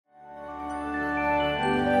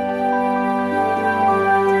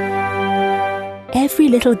Every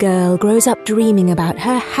little girl grows up dreaming about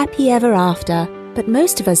her happy ever after, but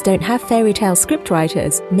most of us don't have fairy tale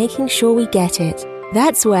scriptwriters making sure we get it.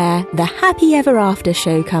 That's where the Happy Ever After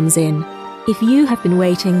show comes in. If you have been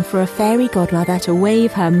waiting for a fairy godmother to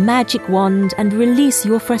wave her magic wand and release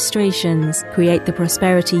your frustrations, create the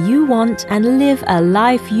prosperity you want, and live a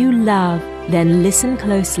life you love, then listen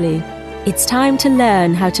closely. It's time to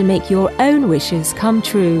learn how to make your own wishes come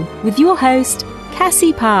true with your host,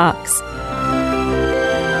 Cassie Parks.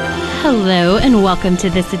 Hello and welcome to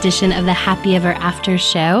this edition of the Happy Ever After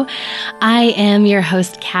show. I am your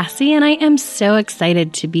host, Cassie, and I am so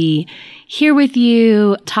excited to be here with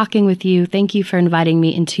you, talking with you. Thank you for inviting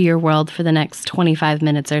me into your world for the next 25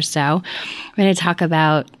 minutes or so. We're going to talk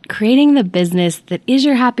about creating the business that is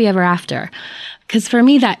your happy ever after. Because for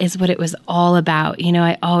me, that is what it was all about. You know,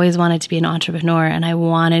 I always wanted to be an entrepreneur and I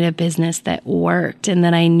wanted a business that worked and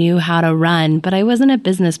that I knew how to run, but I wasn't a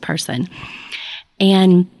business person.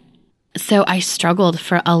 And so I struggled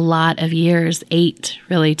for a lot of years, 8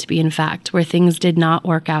 really to be in fact, where things did not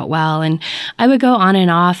work out well. And I would go on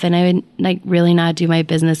and off and I would really not do my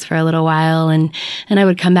business for a little while. And I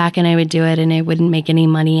would come back and I would do it and I wouldn't make any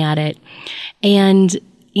money at it. And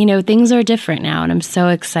you know, things are different now and I'm so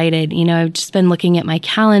excited. You know, I've just been looking at my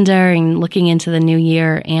calendar and looking into the new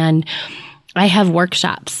year, and I have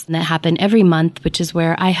workshops that happen every month, which is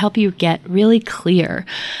where I help you get really clear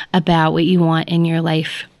about what you want in your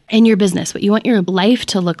life and your business, what you want your life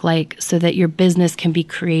to look like so that your business can be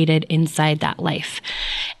created inside that life.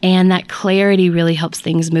 And that clarity really helps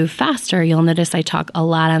things move faster. You'll notice I talk a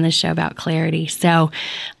lot on this show about clarity. So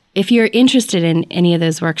if you're interested in any of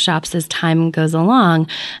those workshops as time goes along,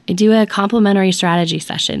 I do a complimentary strategy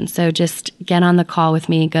session. So just get on the call with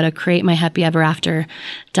me, go to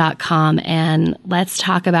createmyhappyeverafter.com, and let's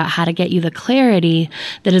talk about how to get you the clarity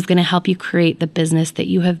that is going to help you create the business that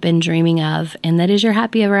you have been dreaming of and that is your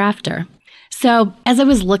happy ever after. So as I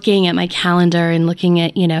was looking at my calendar and looking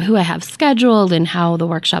at, you know, who I have scheduled and how the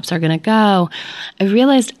workshops are going to go, I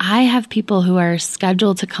realized I have people who are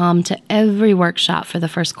scheduled to come to every workshop for the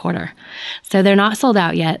first quarter. So they're not sold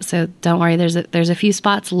out yet. So don't worry, there's a few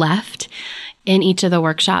spots left in each of the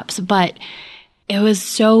workshops. But it was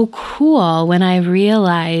so cool when I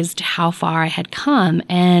realized how far I had come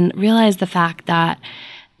and realized the fact that,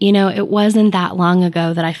 you know, it wasn't that long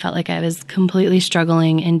ago that I felt like I was completely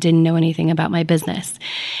struggling and didn't know anything about my business.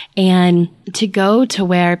 And to go to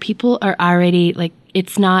where people are already like,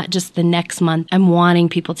 it's not just the next month I'm wanting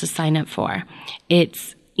people to sign up for.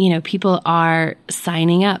 It's, you know, people are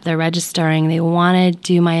signing up, they're registering, they want to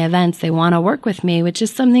do my events, they want to work with me, which is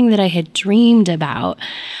something that I had dreamed about,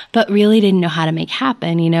 but really didn't know how to make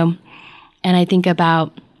happen, you know. And I think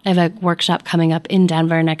about, I have a workshop coming up in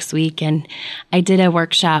Denver next week, and I did a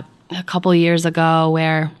workshop a couple years ago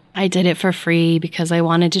where I did it for free because I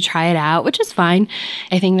wanted to try it out, which is fine.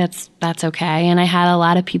 I think that's okay. And I had a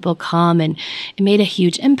lot of people come and it made a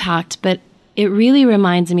huge impact, but it really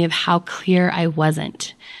reminds me of how clear I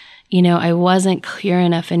wasn't. You know, I wasn't clear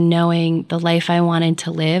enough in knowing the life I wanted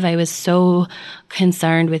to live. I was so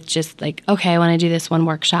concerned with just like, okay, I want to do this one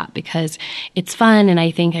workshop because it's fun and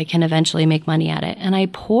I think I can eventually make money at it. And I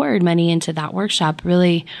poured money into that workshop.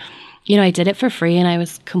 Really, you know, I did it for free and I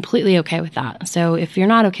was completely okay with that. So if you're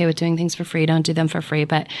not okay with doing things for free, don't do them for free.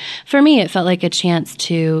 But for me, it felt like a chance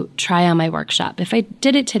to try on my workshop. If I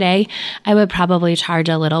did it today, I would probably charge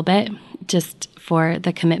a little bit just for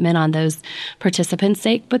the commitment on those participants'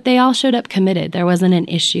 sake, but they all showed up committed. There wasn't an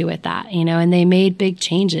issue with that, you know, and they made big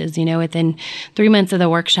changes. You know, within 3 months of the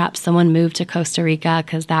workshop, someone moved to Costa Rica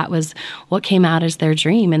because that was what came out as their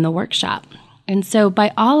dream in the workshop. And so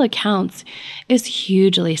by all accounts, it's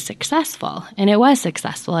hugely successful. And it was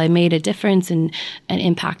successful. I made a difference and an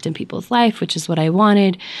impact in people's life, which is what I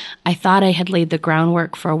wanted. I thought I had laid the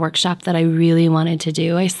groundwork for a workshop that I really wanted to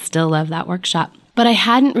do. I still love that workshop. But I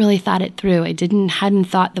hadn't really thought it through. I hadn't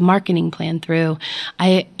thought the marketing plan through.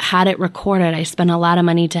 I had it recorded. I spent a lot of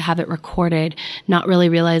money to have it recorded, not really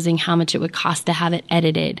realizing how much it would cost to have it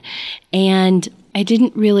edited. And I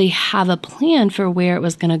didn't really have a plan for where it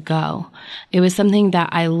was going to go. It was something that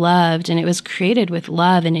I loved and it was created with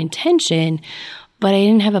love and intention, but I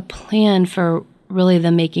didn't have a plan for really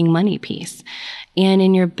the making money piece. And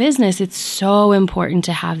in your business, it's so important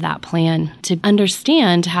to have that plan, to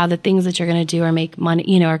understand how the things that you're going to do are make money,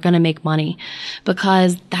 you know, are going to make money,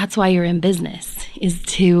 because that's why you're in business, is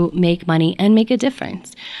to make money and make a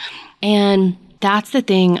difference. And that's the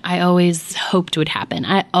thing I always hoped would happen.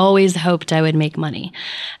 I always hoped I would make money.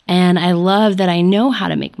 And I love that I know how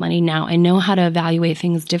to make money now. I know how to evaluate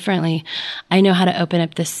things differently. I know how to open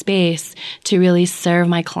up this space to really serve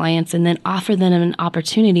my clients and then offer them an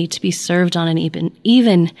opportunity to be served on an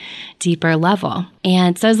even deeper level.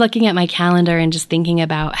 And so I was looking at my calendar and just thinking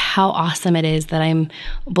about how awesome it is that I'm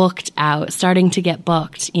booked out, starting to get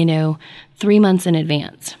booked, 3 months in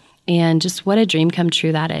advance. And just what a dream come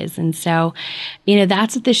true that is. And so,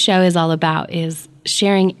 that's what this show is all about, is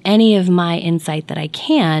sharing any of my insight that I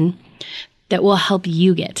can that will help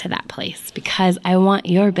you get to that place, because I want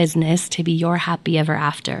your business to be your happy ever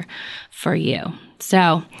after for you.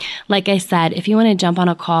 So, like I said, if you want to jump on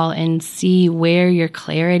a call and see where your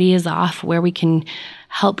clarity is off, where we can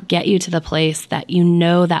help get you to the place that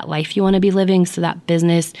that life you want to be living, so that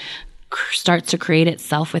business starts to create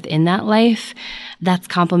itself within that life, that's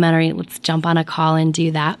complimentary. Let's jump on a call and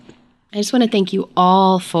do that. I just want to thank you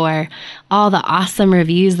all for all the awesome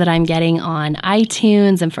reviews that I'm getting on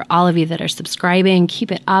iTunes, and for all of you that are subscribing.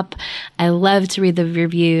 Keep it up. I love to read the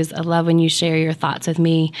reviews. I love when you share your thoughts with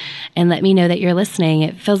me and let me know that you're listening.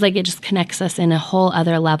 It feels like it just connects us in a whole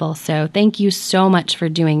other level. So thank you so much for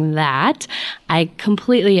doing that. I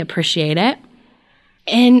completely appreciate it.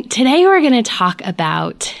 And today we're going to talk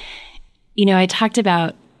about, I talked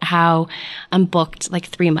about how I'm booked like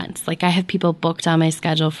 3 months. Like I have people booked on my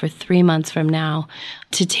schedule for 3 months from now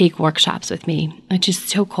to take workshops with me, which is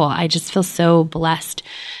so cool. I just feel so blessed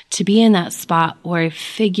to be in that spot where I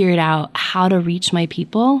figured out how to reach my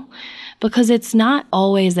people, because it's not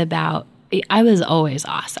always about, I was always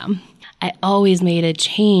awesome. I always made a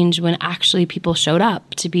change when actually people showed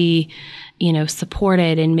up to be,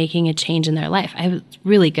 supported and making a change in their life. I was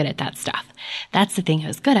really good at that stuff. That's the thing I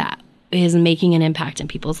was good at, is making an impact in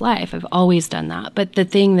people's life. I've always done that. But the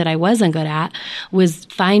thing that I wasn't good at was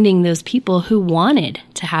finding those people who wanted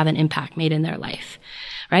to have an impact made in their life,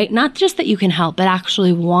 right? Not just that you can help, but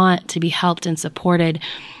actually want to be helped and supported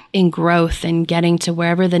in growth and getting to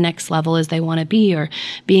wherever the next level is they want to be, or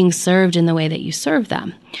being served in the way that you serve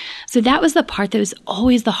them. So that was the part that was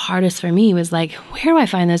always the hardest for me, was like, where do I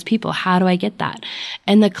find those people? How do I get that?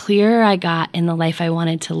 And the clearer I got in the life I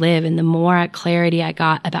wanted to live, and the more clarity I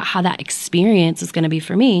got about how that experience is going to be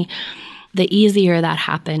for me, the easier that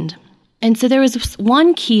happened. And so there was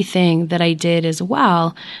one key thing that I did as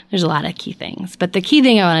well. There's a lot of key things, but the key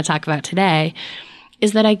thing I want to talk about today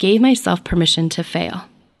is that I gave myself permission to fail.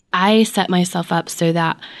 I set myself up so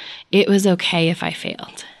that it was okay if I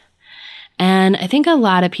failed. And I think a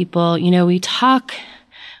lot of people, we talk,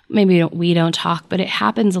 maybe we don't talk, but it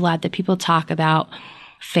happens a lot that people talk about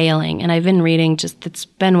failing. And I've been reading, it's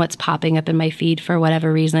been what's popping up in my feed for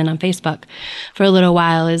whatever reason on Facebook for a little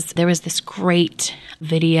while, is there was this great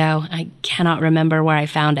video. I cannot remember where I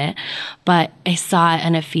found it, but I saw it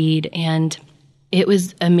in a feed and it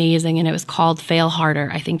was amazing. And it was called Fail Harder.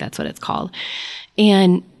 I think that's what it's called.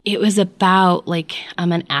 And it was about,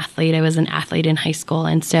 I'm an athlete. I was an athlete in high school.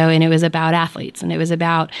 And it was about athletes. And it was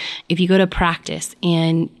about, if you go to practice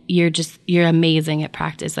and you're amazing at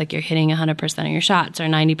practice, like you're hitting 100% of your shots or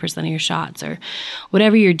 90% of your shots or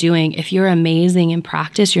whatever you're doing, if you're amazing in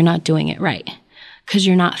practice, you're not doing it right, because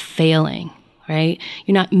you're not failing, right?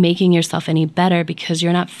 You're not making yourself any better because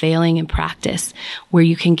you're not failing in practice where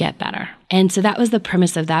you can get better. And so that was the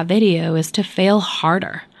premise of that video, is to fail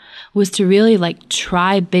harder, was to really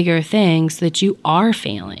try bigger things so that you are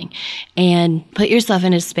failing, and put yourself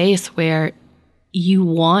in a space where you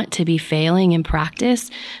want to be failing in practice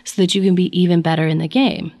so that you can be even better in the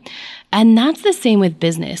game. And that's the same with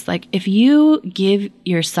business. If you give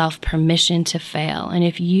yourself permission to fail, and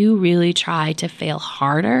if you really try to fail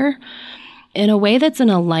harder in a way that's in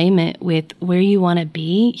alignment with where you want to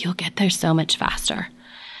be, you'll get there so much faster.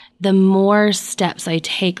 The more steps I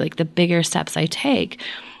take, the bigger steps I take,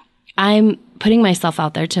 I'm putting myself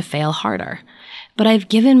out there to fail harder, but I've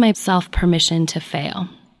given myself permission to fail.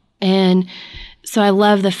 And so I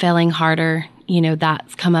love the failing harder,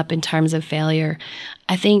 that's come up in terms of failure.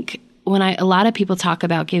 I think when a lot of people talk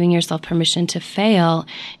about giving yourself permission to fail,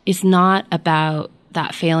 it's not about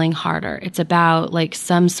that failing harder. It's about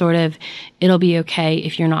some sort of, it'll be okay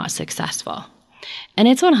if you're not successful. And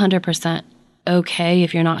it's 100% okay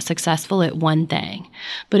if you're not successful at one thing.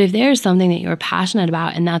 But if there's something that you're passionate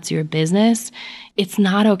about and that's your business, it's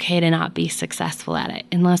not okay to not be successful at it,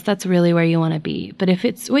 unless that's really where you want to be. But if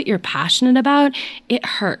it's what you're passionate about, it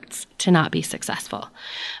hurts to not be successful.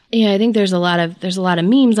 I think there's a lot of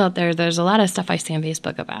memes out there. There's a lot of stuff I see on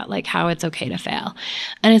Facebook about how it's okay to fail.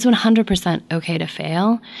 And it's 100% okay to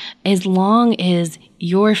fail, as long as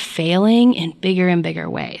you're failing in bigger and bigger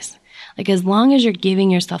ways. Like as long as you're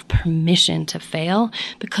giving yourself permission to fail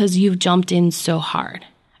because you've jumped in so hard,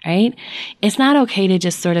 right? It's not okay to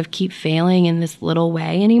just sort of keep failing in this little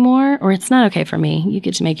way anymore, or it's not okay for me. You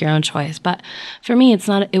get to make your own choice. But for me,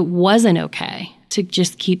 it wasn't okay to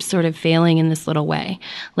just keep sort of failing in this little way.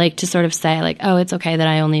 Like to sort of say like, oh, it's okay that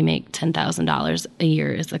I only make $10,000 a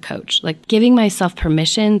year as a coach. Like giving myself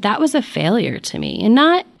permission, that was a failure to me. And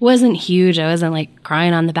wasn't huge. I wasn't like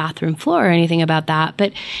crying on the bathroom floor or anything about that,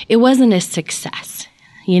 but it wasn't a success.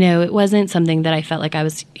 It wasn't something that I felt like I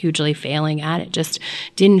was hugely failing at. It just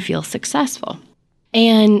didn't feel successful.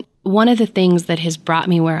 And one of the things that has brought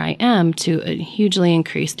me where I am to a hugely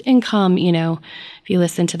increased income, if you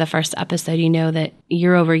listen to the first episode, you know that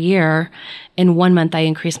year over year, in 1 month, I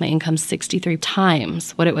increased my income 63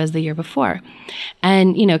 times what it was the year before.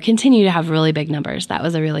 And, continue to have really big numbers. That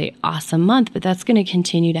was a really awesome month, but that's going to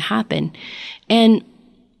continue to happen. And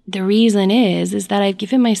the reason is that I've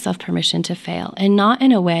given myself permission to fail, and not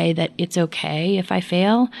in a way that it's okay if I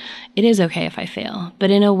fail. It is okay if I fail,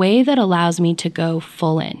 but in a way that allows me to go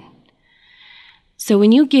full in. So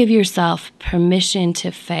when you give yourself permission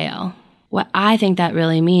to fail, what I think that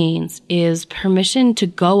really means is permission to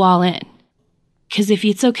go all in. Because if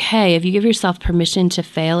it's okay, if you give yourself permission to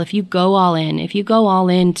fail, if you go all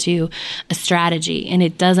into a strategy and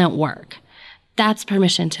it doesn't work, that's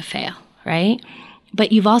permission to fail, right?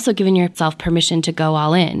 But you've also given yourself permission to go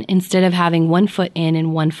all in instead of having 1 foot in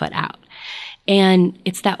and 1 foot out. And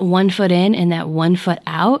it's that 1 foot in and that 1 foot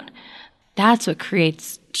out, that's what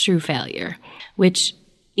creates true failure, which,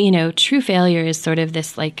 true failure is sort of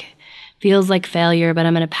this like, feels like failure, but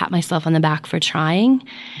I'm going to pat myself on the back for trying,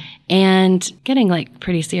 and getting like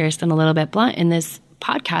pretty serious and a little bit blunt in this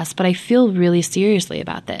podcast, but I feel really seriously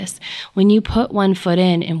about this. When you put 1 foot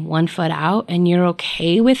in and 1 foot out and you're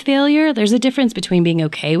okay with failure, there's a difference between being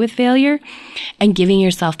okay with failure and giving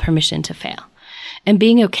yourself permission to fail. And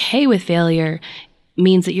being okay with failure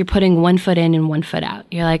means that you're putting 1 foot in and 1 foot out.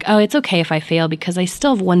 You're like, oh, it's okay if I fail because I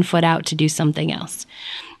still have 1 foot out to do something else.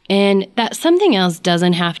 And that something else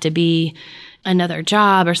doesn't have to be another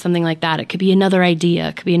job or something like that. It could be another idea.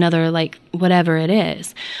 It could be another, like, whatever it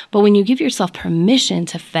is. But when you give yourself permission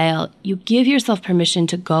to fail, you give yourself permission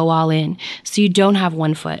to go all in. So you don't have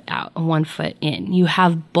 1 foot out and 1 foot in. You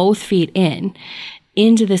have both feet in,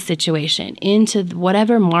 into the situation, into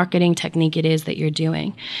whatever marketing technique it is that you're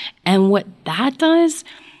doing. And what that does,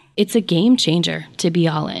 it's a game changer to be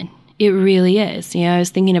all in. It really is. I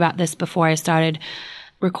was thinking about this before I started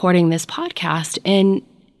recording this podcast, and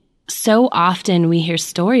so often we hear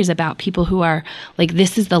stories about people who are like,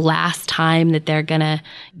 this is the last time that they're gonna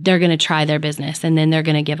try their business, and then they're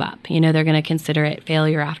gonna give up. They're gonna consider it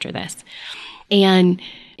failure after this. And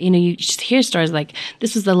you just hear stories like,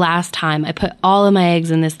 this was the last time I put all of my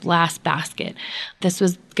eggs in this last basket. This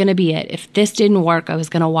was gonna be it. If this didn't work, I was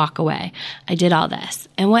gonna walk away. I did all this.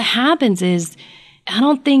 And what happens is, I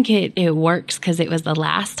don't think it works because it was the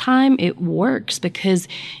last time. It works because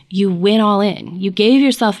you went all in. You gave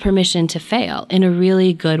yourself permission to fail in a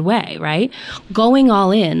really good way, right? Going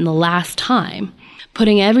all in the last time,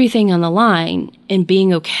 putting everything on the line and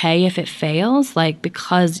being okay if it fails, like,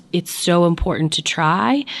 because it's so important to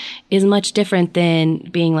try, is much different than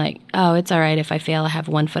being like, oh, it's all right if I fail, I have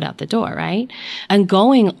 1 foot out the door, right? And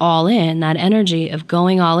going all in, that energy of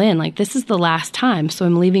going all in, like, this is the last time, so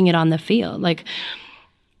I'm leaving it on the field, like,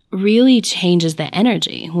 really changes the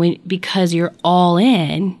energy. Because you're all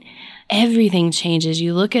in, everything changes.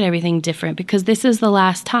 You look at everything different because this is the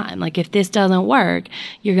last time. Like, if this doesn't work,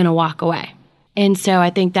 you're going to walk away. And so I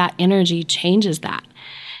think that energy changes that.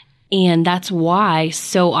 And that's why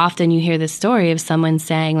so often you hear this story of someone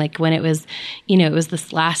saying, like, when it was, it was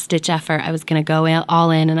this last ditch effort, I was going to go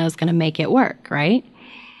all in and I was going to make it work, right?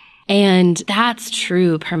 And that's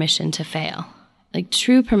true permission to fail. Like,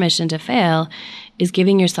 true permission to fail is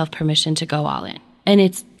giving yourself permission to go all in. And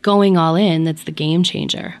it's going all in that's the game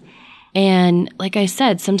changer. And like I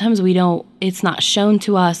said, sometimes it's not shown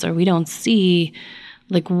to us, or we don't see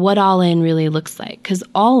like what all in really looks like. Because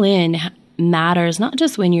all in matters not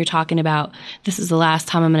just when you're talking about, this is the last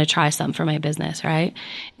time I'm going to try something for my business, right?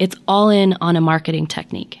 It's all in on a marketing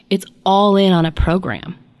technique. It's all in on a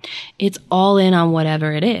program. It's all in on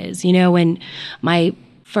whatever it is. When my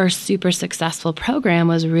first super successful program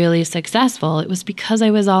was really successful, it was because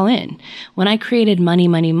I was all in. When I created Money,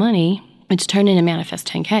 Money, Money, which turned into Manifest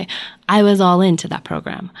 10K, I was all into that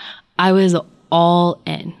program. I was all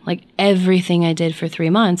in. Like, everything I did for 3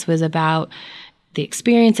 months was about the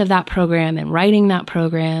experience of that program and writing that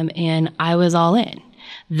program, and I was all in.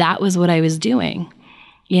 That was what I was doing.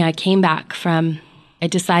 I came back I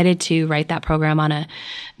decided to write that program on a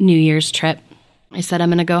New Year's trip. I said, I'm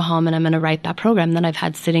going to go home and I'm going to write that program that I've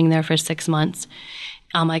had sitting there for 6 months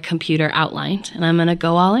on my computer outlined, and I'm going to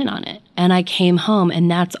go all in on it. And I came home,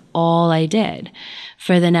 and that's all I did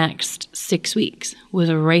for the next 6 weeks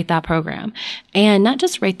was write that program. And not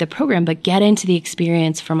just write the program, but get into the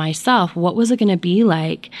experience for myself. What was it going to be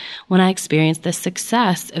like when I experienced the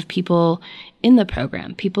success of people in the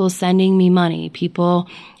program, people sending me money, people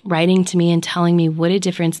writing to me and telling me what a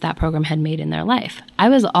difference that program had made in their life? I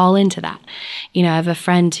was all into that. I have a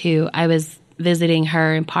friend who I was visiting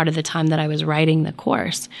her in part of the time that I was writing the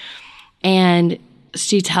course. And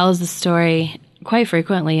she tells the story quite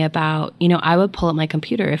frequently about, I would pull up my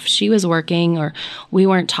computer if she was working or we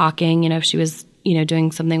weren't talking, if she was,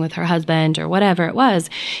 doing something with her husband or whatever it was.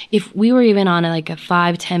 If we were even on a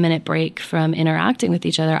 5-10 minute break from interacting with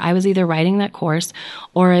each other, I was either writing that course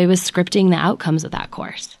or I was scripting the outcomes of that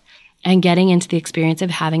course and getting into the experience of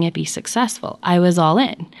having it be successful. I was all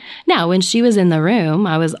in. Now, when she was in the room,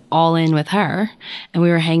 I was all in with her, and we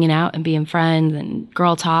were hanging out and being friends and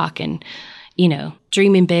girl talk and,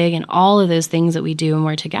 dreaming big and all of those things that we do when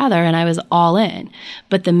we're together, and I was all in.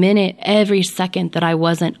 But the minute, every second that I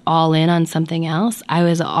wasn't all in on something else, I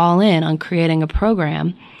was all in on creating a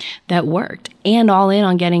program that worked and all in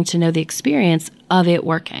on getting to know the experience of it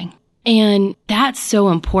working. And that's so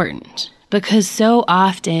important. Because so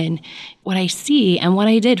often what I see and what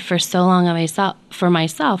I did for so long for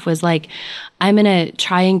myself was I'm going to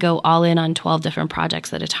try and go all in on 12 different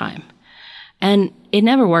projects at a time. And it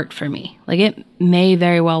never worked for me. It may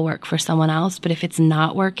very well work for someone else, but if it's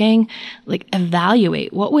not working,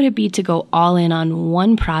 evaluate what would it be to go all in on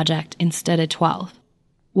one project instead of 12?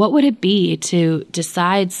 What would it be to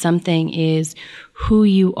decide something is who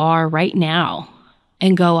you are right now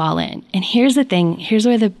and go all in? And here's the thing, here's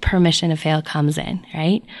where the permission to fail comes in,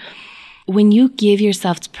 right? When you give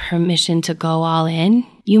yourself permission to go all in,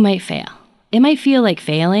 you might fail. It might feel like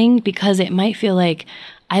failing because it might feel like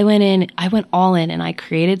I went all in and I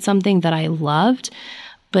created something that I loved,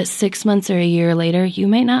 but 6 months or a year later, you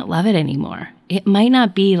might not love it anymore. It might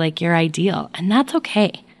not be your ideal, and that's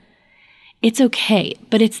okay. It's okay,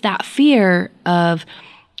 but it's that fear of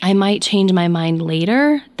I might change my mind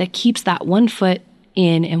later that keeps that 1 foot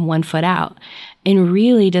in and 1 foot out and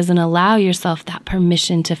really doesn't allow yourself that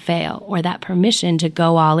permission to fail or that permission to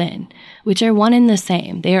go all in, which are one and the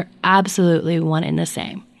same. They are absolutely one and the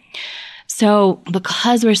same. So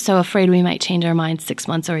because we're so afraid we might change our mind 6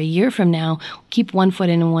 months or a year from now, keep 1 foot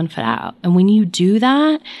in and 1 foot out. And when you do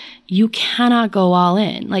that, you cannot go all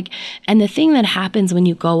in. And the thing that happens when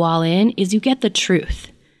you go all in is you get the truth.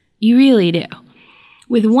 You really do.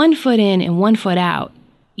 With 1 foot in and 1 foot out,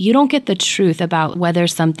 you don't get the truth about whether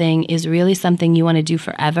something is really something you want to do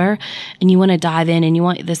forever and you want to dive in and you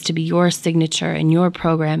want this to be your signature and your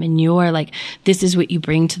program and your this is what you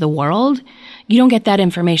bring to the world. You don't get that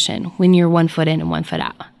information when you're 1 foot in and 1 foot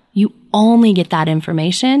out. You only get that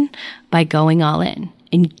information by going all in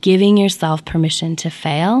and giving yourself permission to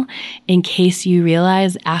fail in case you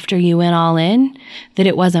realize after you went all in that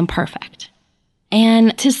it wasn't perfect.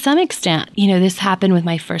 And to some extent, this happened with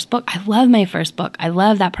my first book. I love my first book. I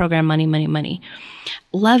love that program, Money, Money, Money.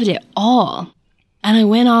 Loved it all. And I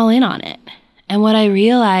went all in on it. And what I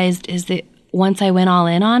realized is that once I went all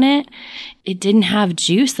in on it, it didn't have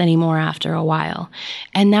juice anymore after a while.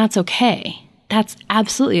 And that's okay. That's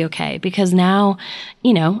absolutely okay because now,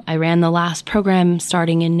 I ran the last program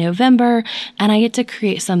starting in November and I get to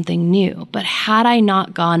create something new. But had I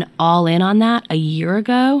not gone all in on that a year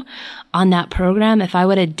ago on that program, if I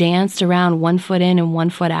would have danced around 1 foot in and 1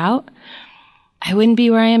 foot out, I wouldn't be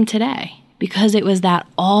where I am today because it was that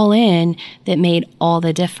all in that made all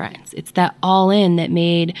the difference. It's that all in that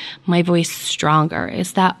made my voice stronger.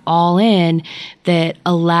 It's that all in that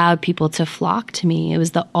allowed people to flock to me. It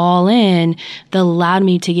was the all in that allowed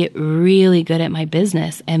me to get really good at my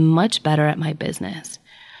business and much better at my business.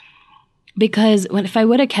 Because if I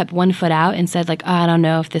would have kept 1 foot out and said I don't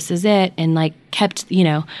know if this is it and kept,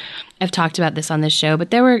 I've talked about this on this show,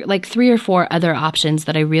 but there were 3 or 4 other options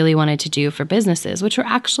that I really wanted to do for businesses, which were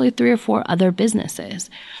actually 3 or 4 other businesses.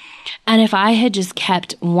 And if I had just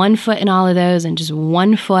kept 1 foot in all of those and just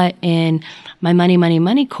 1 foot in my Money, Money,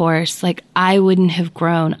 Money course, I wouldn't have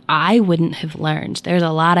grown. I wouldn't have learned. There's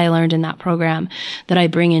a lot I learned in that program that I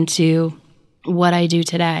bring into what I do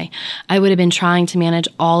today. I would have been trying to manage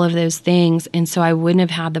all of those things. And so I wouldn't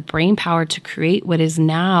have had the brain power to create what is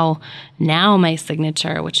now my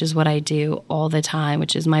signature, which is what I do all the time,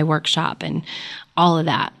 which is my workshop and all of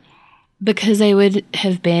that. Because I would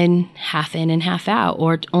have been half in and half out,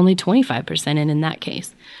 or only 25% in that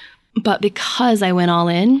case. But because I went all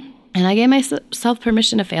in, And I gave myself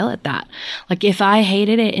permission to fail at that. Like if I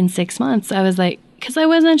hated it in 6 months, I was like, because I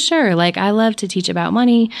wasn't sure. Like I love to teach about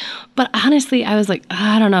money, but honestly, I was like,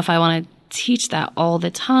 I don't know if I want to teach that all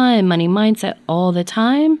the time, money mindset all the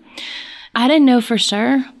time. I didn't know for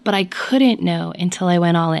sure, but I couldn't know until I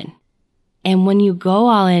went all in. And when you go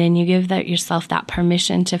all in and you give yourself that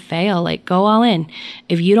permission to fail, like go all in.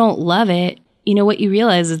 If you don't love it, you know, what you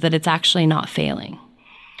realize is that it's actually not failing.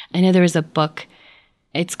 I know there was a book,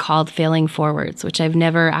 it's called Failing Forwards, which I've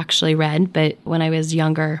never actually read, but when I was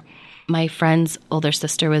younger, my friend's older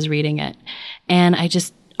sister was reading it. And I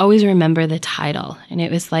just always remember the title. And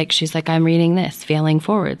it was like, she's like, I'm reading this, Failing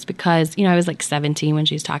Forwards, because, you know, I was like 17 when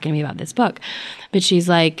she was talking to me about this book. But she's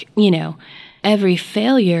like, you know, every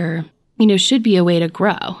failure, you know, should be a way to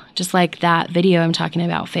grow. Just like that video I'm talking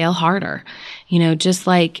about, fail harder. You know, just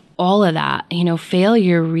like all of that, you know,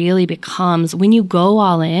 failure really becomes, when you go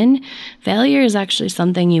all in, failure is actually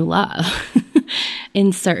something you love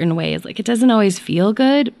in certain ways. Like it doesn't always feel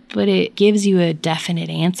good, but it gives you a definite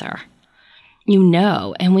answer. You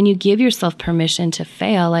know, and when you give yourself permission to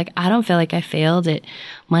fail, like I don't feel like I failed at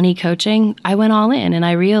money coaching. I went all in and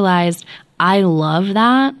I realized I love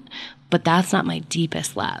that, but that's not my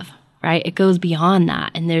deepest love, right? It goes beyond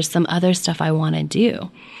that. And there's some other stuff I want to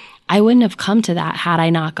do. I wouldn't have come to that had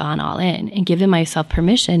I not gone all in and given myself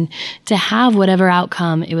permission to have whatever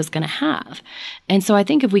outcome it was going to have. And so I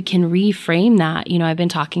think if we can reframe that, you know, I've been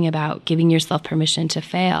talking about giving yourself permission to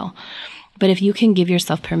fail. But if you can give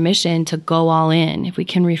yourself permission to go all in, if we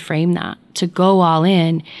can reframe that, to go all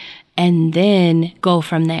in and then go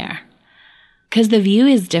from there. Because the view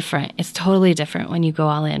is different. It's totally different when you go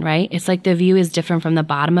all in, right? It's like the view is different from the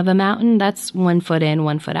bottom of a mountain. That's 1 foot in,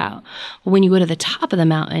 1 foot out. But when you go to the top of the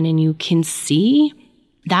mountain and you can see,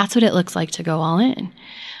 that's what it looks like to go all in.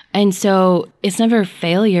 And so it's never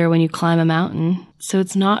failure when you climb a mountain. So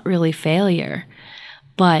it's not really failure.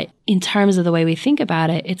 But in terms of the way we think about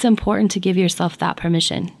it, it's important to give yourself that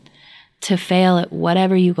permission to fail at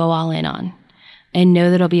whatever you go all in on and know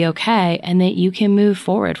that it'll be okay and that you can move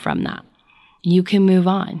forward from that. You can move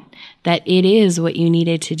on, that it is what you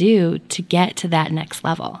needed to do to get to that next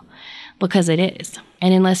level, because it is.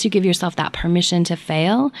 And unless you give yourself that permission to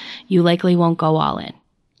fail, you likely won't go all in.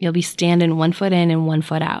 You'll be standing 1 foot in and 1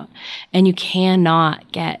 foot out. And you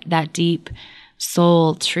cannot get that deep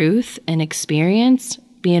soul truth and experience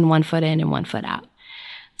being 1 foot in and 1 foot out.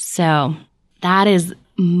 So that is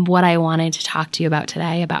what I wanted to talk to you about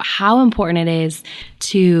today, about how important it is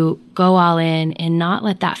to go all in and not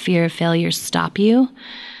let that fear of failure stop you,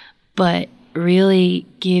 but really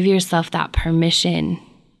give yourself that permission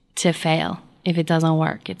to fail. If it doesn't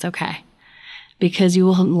work, it's okay. Because you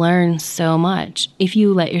will learn so much if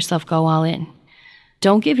you let yourself go all in.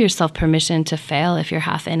 Don't give yourself permission to fail if you're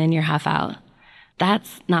half in and you're half out.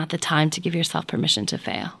 That's not the time to give yourself permission to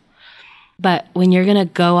fail. But when you're going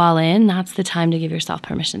to go all in, that's the time to give yourself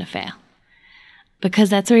permission to fail. Because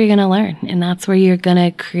that's where you're going to learn, and that's where you're going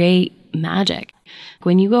to create magic.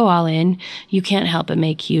 When you go all in, you can't help but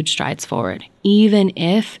make huge strides forward. Even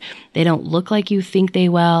if they don't look like you think they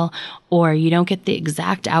will, or you don't get the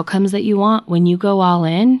exact outcomes that you want, when you go all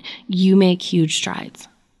in, you make huge strides.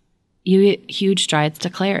 You get huge strides to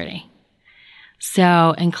clarity.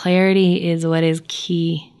 So, and clarity is what is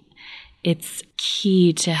key. It's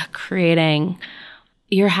key to creating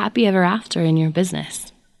your happy ever after in your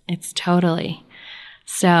business. It's totally.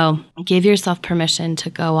 So give yourself permission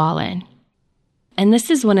to go all in. And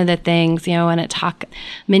this is one of the things, you know, when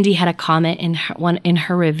Mindy had a comment in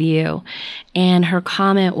her review, and her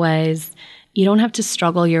comment was, you don't have to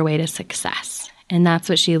struggle your way to success. And that's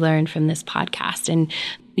what she learned from this podcast and,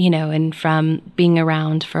 you know, and from being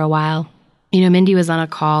around for a while. You know, Mindy was on a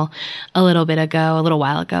call a little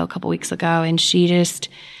while ago, a couple weeks ago, and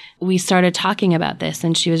we started talking about this,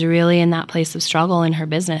 and she was really in that place of struggle in her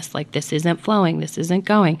business. Like, this isn't flowing, this isn't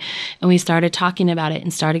going. And we started talking about it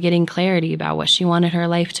and started getting clarity about what she wanted her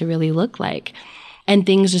life to really look like. And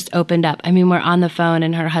things just opened up. I mean, we're on the phone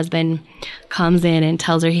and her husband comes in and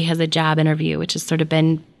tells her he has a job interview, which has sort of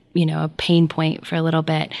been, you know, a pain point for a little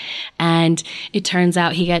bit. And it turns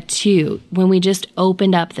out he got 2. When we just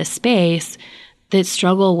opened up the space, that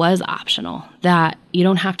struggle was optional, that you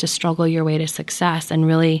don't have to struggle your way to success. And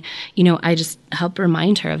really, you know, I just helped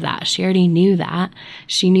remind her of that. She already knew that.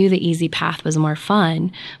 She knew the easy path was more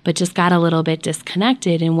fun, but just got a little bit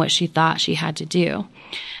disconnected in what she thought she had to do.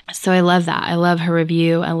 So I love that. I love her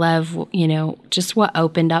review. I love, you know, just what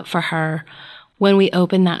opened up for her when we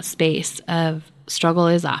opened that space of struggle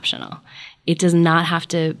is optional. It does not have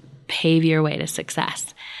to pave your way to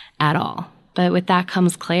success at all. But with that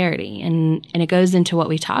comes clarity. And it goes into what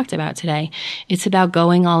we talked about today. It's about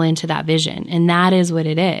going all into that vision. And that is what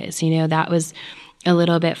it is. You know, that was a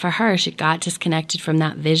little bit for her. She got disconnected from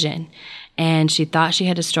that vision. And she thought she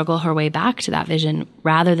had to struggle her way back to that vision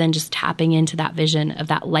rather than just tapping into that vision of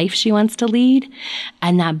that life she wants to lead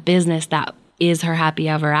and that business that is her happy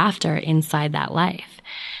ever after inside that life.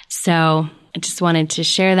 So I just wanted to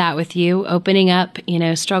share that with you. Opening up, you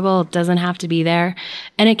know, struggle doesn't have to be there.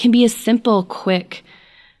 And it can be a simple, quick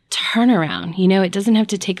turnaround. You know, it doesn't have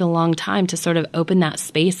to take a long time to sort of open that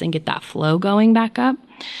space and get that flow going back up.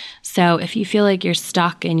 So if you feel like you're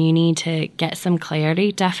stuck and you need to get some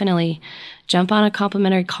clarity, definitely jump on a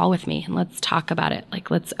complimentary call with me and let's talk about it.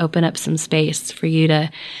 Like, let's open up some space for you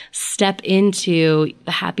to step into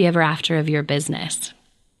the happy ever after of your business.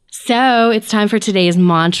 So it's time for today's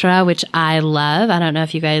mantra, which I love. I don't know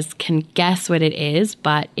if you guys can guess what it is,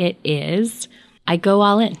 but it is, I go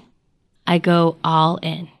all in. I go all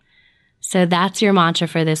in. So that's your mantra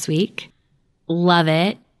for this week. Love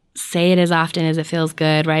it. Say it as often as it feels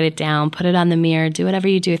good. Write it down. Put it on the mirror. Do whatever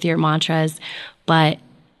you do with your mantras, but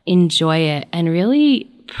enjoy it and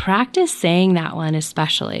really practice saying that one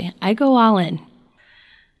especially. I go all in.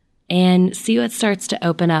 And see what starts to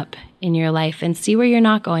open up in your life and see where you're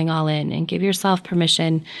not going all in and give yourself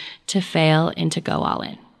permission to fail and to go all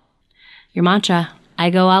in. Your mantra, I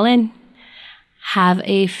go all in. Have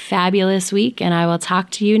a fabulous week and I will talk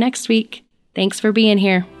to you next week. Thanks for being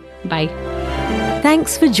here. Bye.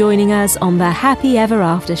 Thanks for joining us on the Happy Ever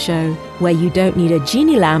After Show, where you don't need a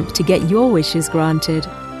genie lamp to get your wishes granted.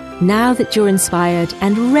 Now that you're inspired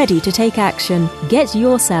and ready to take action, get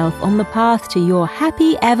yourself on the path to your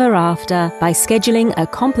happy ever after by scheduling a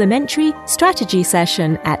complimentary strategy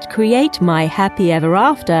session at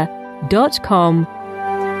createmyhappyeverafter.com.